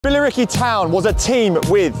Billericay Town was a team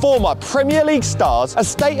with former Premier League stars, a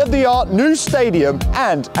state-of-the-art new stadium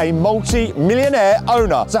and a multi-millionaire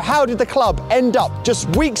owner. So how did the club end up just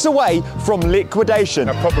weeks away from liquidation?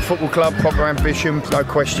 A proper football club, proper ambition, no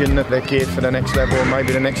question that they're geared for the next level or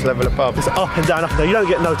maybe the next level above. It's up and down, up and down. You don't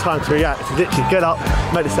get no time to react. It's literally get up,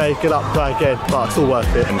 make the save, get up, try again, but it's all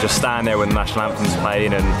worth it. And just stand there when the national anthem's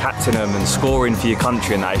playing and captain them and scoring for your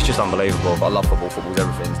country and that, it's just unbelievable. I love football, football's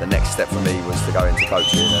everything. The next step for me was to go into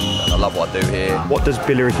coaching and I love what I do here. What does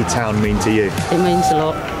Billericay Town mean to you? It means a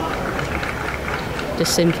lot.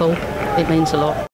 Just simple, it means a lot.